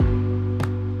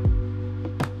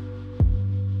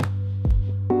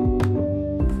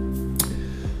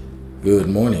Good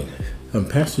morning. I'm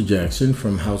Pastor Jackson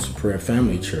from House of Prayer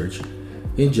Family Church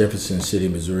in Jefferson City,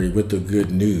 Missouri, with the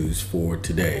good news for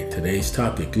today. Today's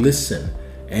topic, Listen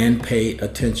and Pay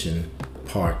Attention,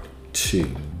 Part 2.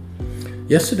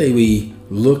 Yesterday we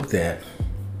looked at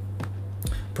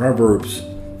Proverbs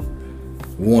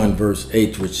 1 verse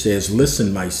 8, which says,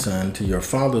 "Listen, my son, to your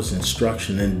father's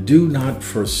instruction, and do not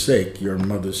forsake your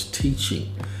mother's teaching."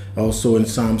 Also in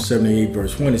Psalm 78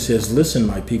 verse 1, it says, "Listen,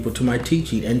 my people, to my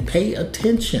teaching, and pay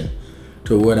attention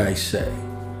to what I say."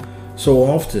 So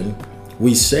often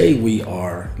we say we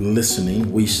are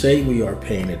listening, we say we are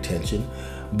paying attention,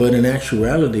 but in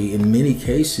actuality, in many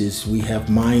cases, we have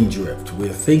mind drift.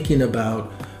 We're thinking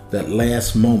about that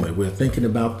last moment. We're thinking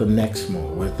about the next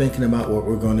moment. We're thinking about what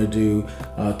we're going to do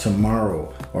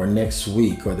tomorrow or next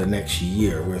week or the next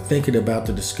year. We're thinking about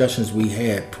the discussions we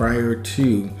had prior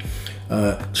to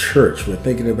church. We're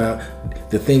thinking about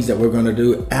the things that we're going to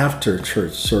do after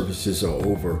church services are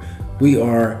over. We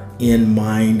are in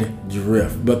mind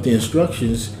drift. But the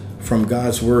instructions from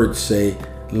God's word say,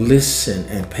 listen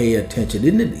and pay attention.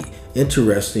 Isn't it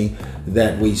interesting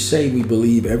that we say we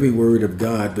believe every word of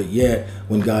God, but yet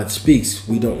when God speaks,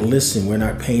 we don't listen. We're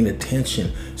not paying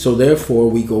attention. So therefore,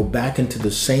 we go back into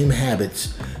the same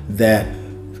habits that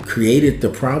created the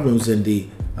problems and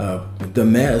the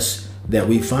mess that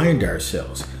we find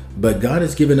ourselves. But God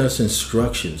has given us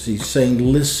instructions. He's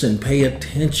saying, listen, pay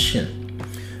attention.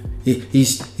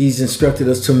 He's instructed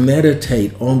us to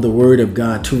meditate on the word of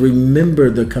God, to remember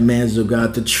the commands of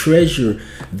God, to treasure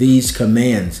these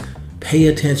commands. Pay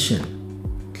attention.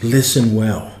 Listen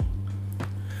well.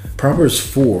 Proverbs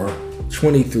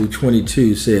 4:20 through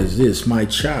 22 says this, "My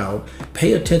child,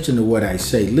 pay attention to what I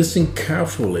say. Listen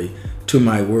carefully to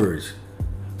my words.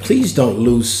 Please don't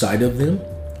lose sight of them.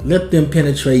 Let them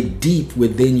penetrate deep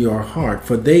within your heart,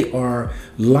 for they are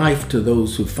life to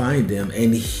those who find them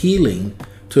and healing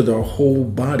to their whole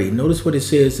body." Notice what it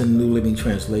says in the New Living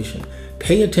Translation.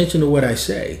 Pay attention to what I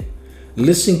say.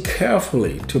 Listen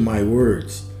carefully to my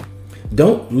words.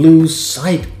 Don't lose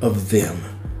sight of them.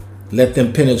 Let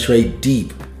them penetrate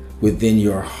deep within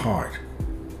your heart,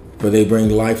 for they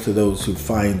bring life to those who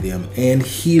find them and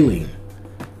healing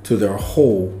to their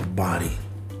whole body.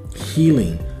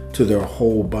 Healing to their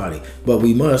whole body. But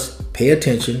we must pay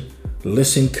attention,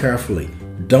 listen carefully.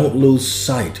 Don't lose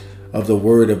sight of the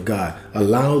word of God.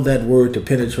 Allow that word to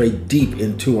penetrate deep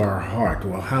into our heart.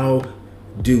 Well, how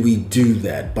do we do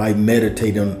that? By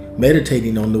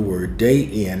meditating on the word day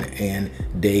in and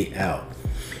day out.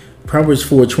 Proverbs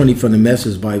 4:20 from the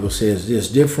Message Bible says this,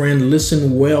 "Dear friend,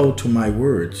 listen well to my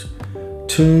words.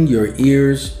 Tune your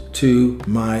ears to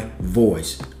my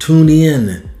voice." Tune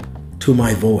in to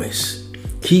my voice.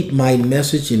 "Keep my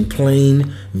message in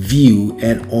plain view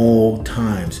at all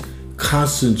times."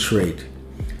 Concentrate.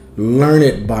 Learn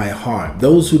it by heart.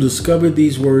 Those who discover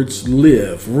these words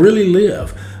live, really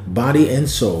live, body and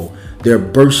soul. They're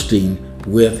bursting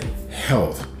with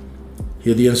health.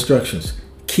 Here are the instructions.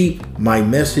 Keep my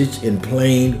message in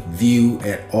plain view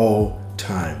at all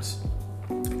times.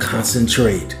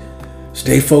 Concentrate.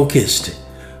 Stay focused.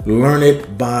 Learn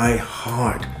it by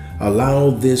heart.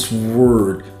 Allow this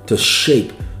word to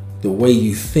shape the way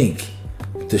you think,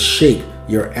 to shape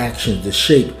your actions, to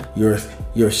shape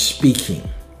your speaking.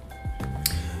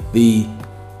 The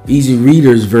Easy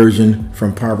Reader's version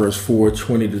from Proverbs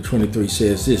 4:20 to 23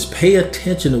 says this, "Pay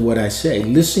attention to what I say.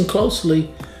 Listen closely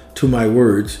to my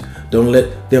words. Don't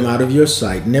let them out of your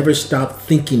sight. Never stop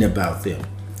thinking about them.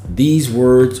 These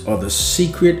words are the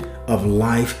secret of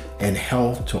life and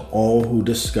health to all who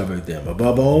discover them.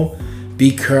 Above all,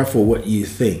 be careful what you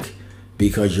think,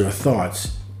 because your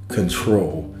thoughts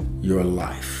control your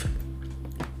life."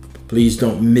 Please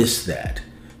don't miss that.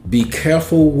 Be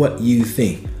careful what you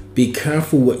think. Be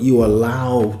careful what you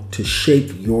allow to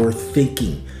shape your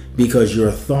thinking, because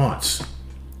your thoughts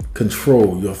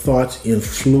control, your thoughts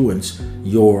influence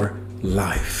your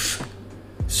life.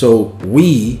 So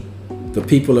we, the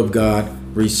people of God,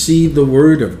 receive the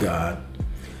word of God,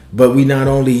 but we not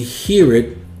only hear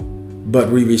it, but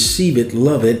we receive it,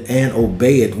 love it, and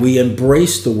obey it. We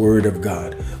embrace the word of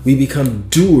God. We become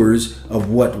doers of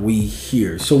what we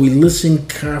hear. So we listen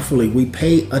carefully. We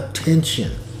pay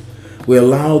attention. We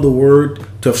allow the word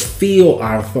to fill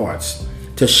our thoughts,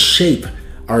 to shape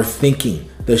our thinking,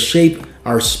 to shape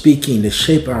our speaking, to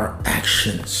shape our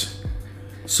actions,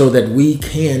 so that we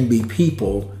can be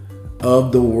people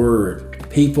of the word,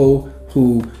 people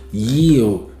who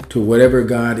yield to whatever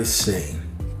God is saying,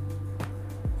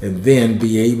 and then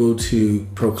be able to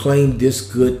proclaim this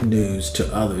good news to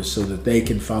others so that they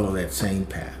can follow that same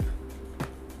path.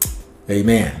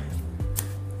 Amen.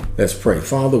 Let's pray.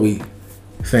 Father, we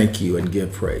thank you and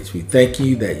give praise. We thank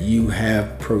you that you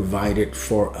have provided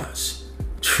for us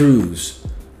truths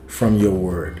from your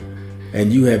word,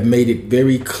 and you have made it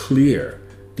very clear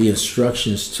the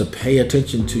instructions to pay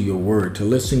attention to your word, to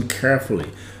listen carefully,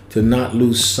 to not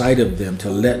lose sight of them, to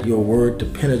let your word to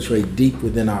penetrate deep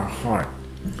within our heart.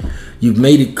 You've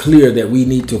made it clear that we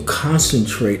need to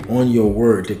concentrate on your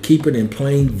word, to keep it in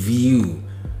plain view,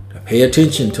 to pay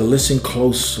attention, to listen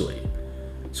closely.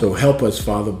 So help us,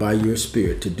 Father, by your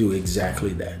Spirit to do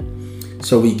exactly that.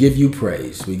 So we give you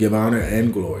praise, we give honor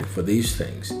and glory for these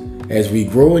things as we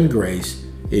grow in grace,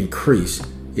 increase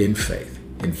in faith,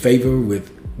 in favor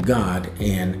with God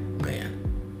and man.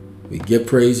 We give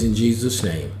praise in Jesus'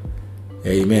 name.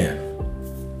 Amen.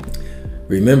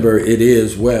 Remember, it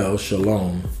is well.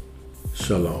 Shalom.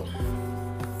 Shalom.